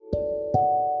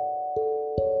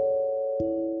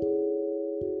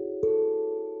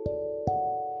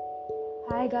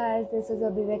Hi guys, this is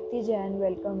Abhivekti Jain.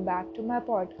 Welcome back to my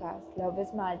podcast Love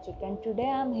is Magic, and today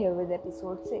I'm here with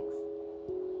episode 6.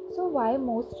 So, why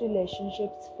most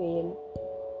relationships fail?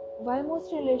 Why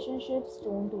most relationships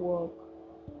don't work?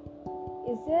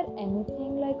 Is there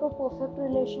anything like a perfect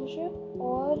relationship,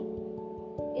 or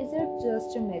is it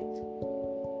just a myth?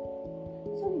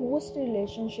 So, most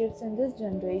relationships in this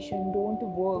generation don't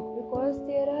work because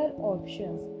there are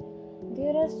options.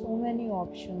 There are so many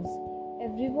options.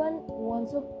 Everyone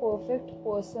wants a perfect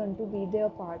person to be their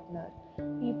partner.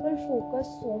 People focus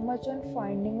so much on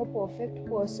finding a perfect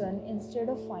person instead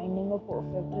of finding a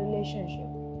perfect relationship.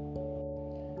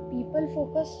 People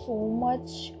focus so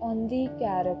much on the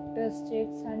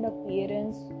characteristics and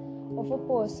appearance of a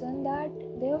person that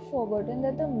they have forgotten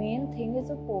that the main thing is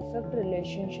a perfect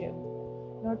relationship,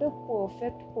 not a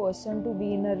perfect person to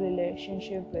be in a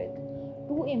relationship with.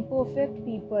 Two imperfect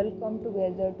people come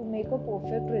together to make a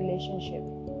perfect relationship.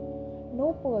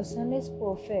 No person is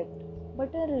perfect,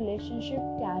 but a relationship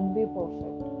can be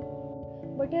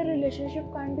perfect. But a relationship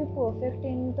can't be perfect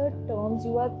in the terms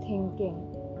you are thinking.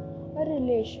 A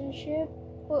relationship,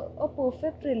 a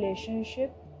perfect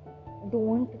relationship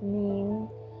don't mean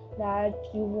that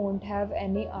you won't have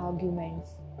any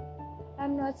arguments.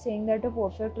 I'm not saying that a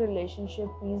perfect relationship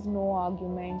means no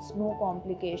arguments, no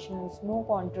complications, no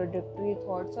contradictory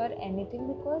thoughts or anything,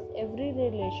 because every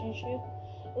relationship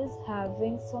is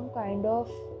having some kind of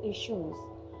issues,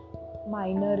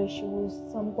 minor issues,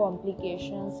 some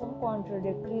complications, some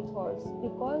contradictory thoughts,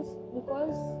 because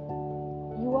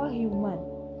you are human.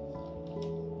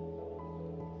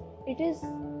 It is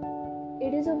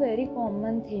a very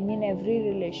common thing in every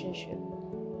relationship.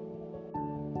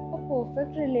 A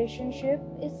perfect relationship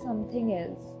is something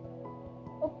else.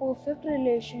 A perfect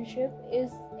relationship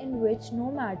is in which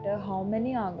no matter how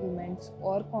many arguments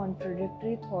or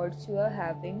contradictory thoughts you are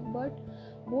having, but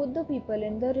both the people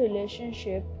in the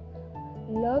relationship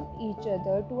love each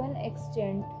other to an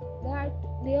extent that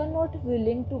they are not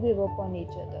willing to give up on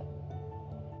each other.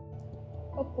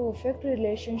 A perfect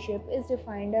relationship is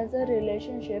defined as a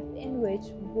relationship in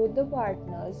which both the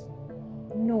partners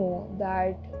know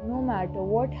that no matter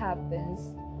what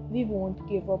happens, we won't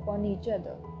give up on each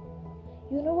other.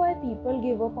 You know why people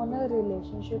give up on a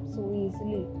relationship so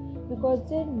easily? Because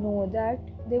they know that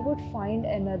they would find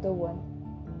another one.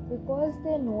 Because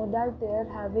they know that they are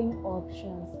having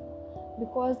options.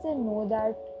 Because they know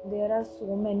that there are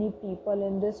so many people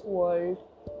in this world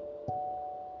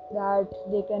that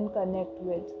they can connect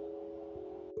with.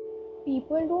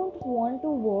 People don't want to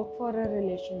work for a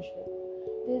relationship.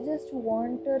 They just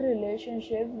want a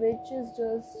relationship which is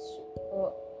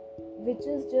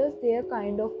just their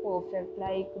kind of perfect,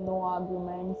 like no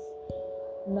arguments,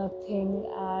 nothing,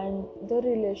 and the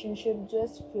relationship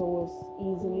just flows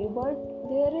easily. But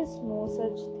there is no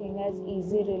such thing as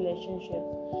easy relationships.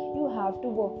 You have to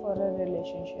work for a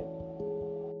relationship.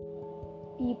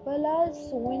 People are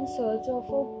so in search of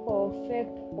a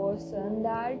perfect person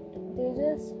that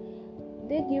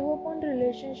they give up on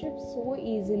relationships so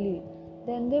easily.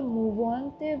 Then they move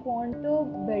on. They want a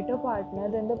better partner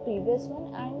than the previous one,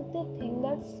 and they think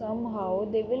that somehow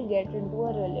they will get into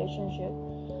a relationship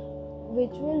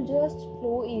which will just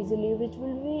flow easily, which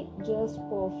will be just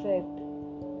perfect.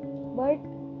 But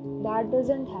that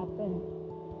doesn't happen.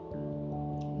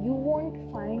 You won't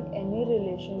find any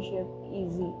relationship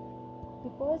easy,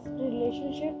 because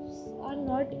relationships are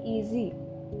not easy.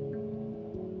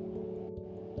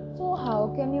 So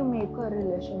how can you make a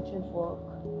relationship work?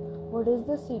 What is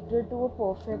the secret to a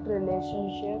perfect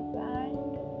relationship, and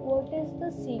what is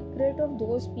the secret of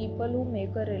those people who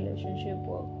make a relationship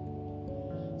work?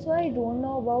 So I don't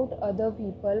know about other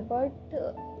people, but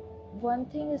one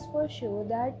thing is for sure,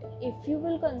 that if you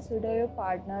will consider your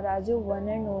partner as your one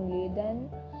and only, then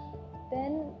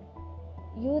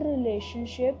your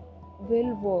relationship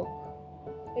will work.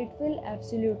 It will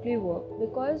absolutely work,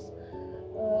 because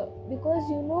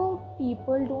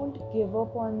people don't give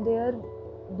up on their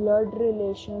blood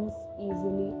relations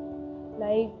easily.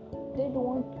 Like, they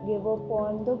don't give up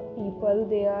on the people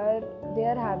they are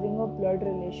having a blood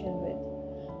relation with,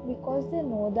 because they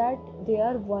know that they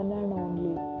are one and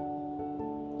only.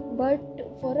 But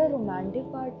for a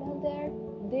romantic partner, that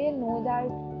they know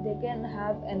that they can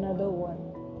have another one,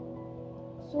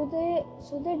 so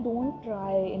they don't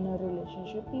try in a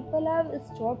relationship. People have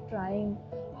stopped trying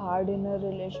hard in a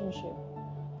relationship.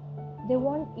 They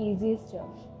want easy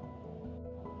stuff.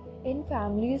 In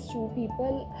families too,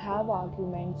 people have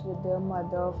arguments with their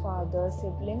mother, father,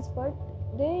 siblings, but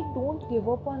they don't give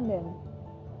up on them,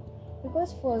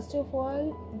 because first of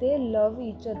all, they love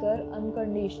each other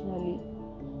unconditionally.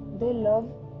 They love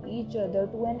each other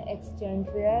to an extent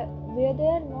where they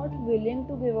are not willing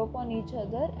to give up on each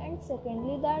other, and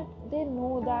secondly that they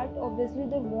know that obviously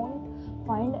they won't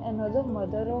find another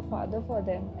mother or father for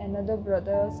them, another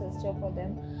brother or sister for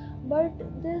them. But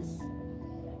this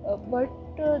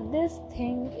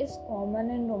thing is common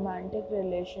in romantic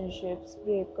relationships.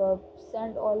 Breakups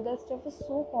and all that stuff is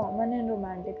so common in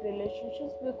romantic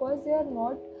relationships because they are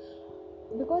not,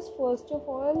 because first of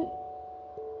all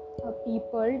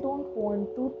people don't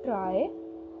want to try,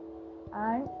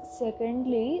 and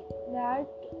secondly that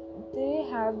they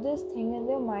have this thing in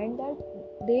their mind that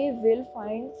they will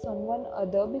find someone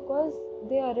other because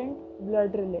they aren't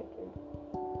blood related,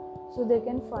 so they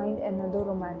can find another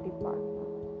romantic partner.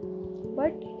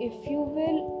 But if you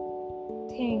will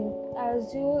think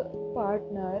as your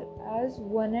partner as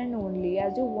one and only,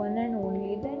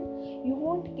 then you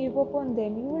won't give up on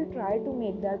them. You will try to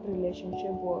make that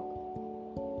relationship work.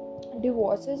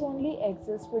 Divorces only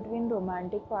exist between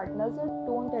romantic partners. It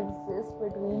don't exist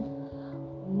between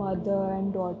mother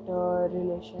and daughter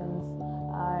relations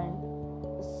and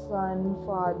son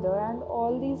father and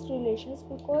all these relations,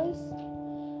 because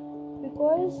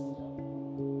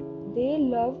they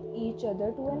love each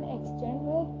other to an extent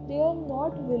where they are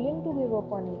not willing to give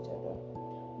up on each other.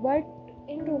 But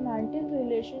in romantic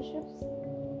relationships,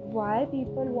 why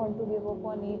people want to give up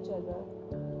on each other?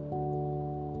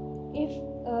 If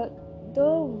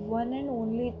the one and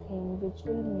only thing which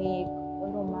will make a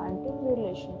romantic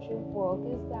relationship work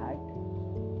is that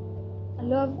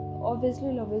love.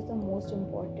 Obviously love is the most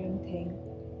important thing.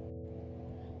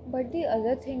 But the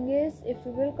other thing is, if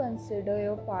you will consider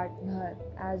your partner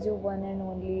as your one and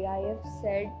only, I have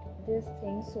said this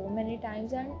thing so many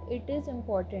times and it is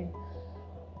important.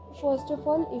 First of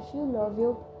all, if you love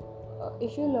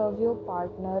your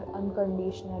partner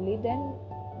unconditionally,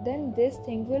 then this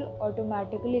thing will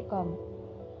automatically come.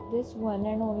 This one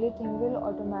and only thing will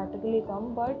automatically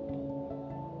come. But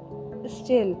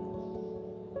still,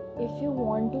 if you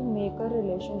want to make a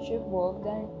relationship work,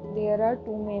 then there are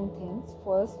two main things.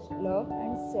 First, love,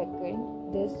 and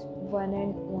second, this one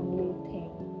and only thing.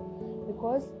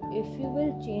 Because if you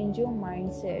will change your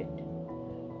mindset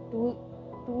to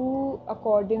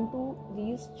according to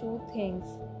these two things,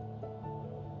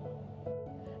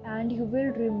 and you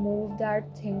will remove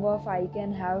that thing of I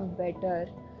can have better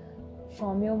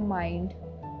from your mind,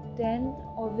 then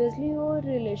obviously your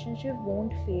relationship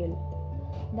won't fail.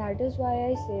 That is why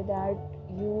I say that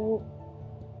you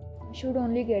should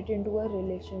only get into a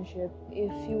relationship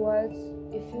if you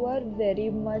are very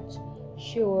much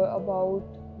sure about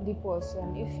the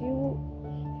person. If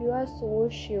you are so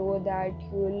sure that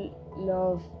you will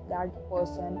love that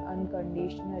person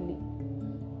unconditionally,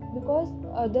 because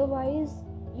otherwise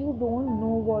you don't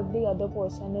know what the other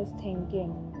person is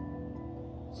thinking.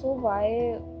 So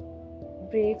why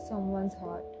break someone's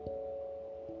heart?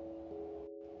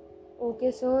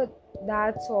 Okay, so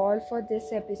that's all for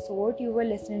this episode. You were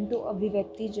listening to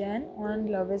Abhivakti Jain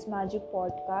on Love is Magic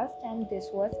podcast, and this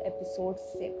was episode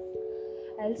 6.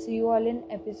 I'll see you all in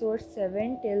episode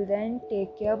 7. Till then,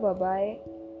 take care, bye bye,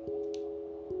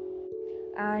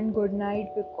 and good night,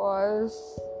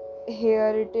 because here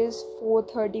it is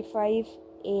 4:35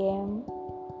 a.m.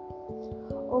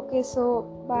 Okay, so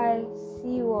bye.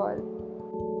 See you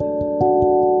all.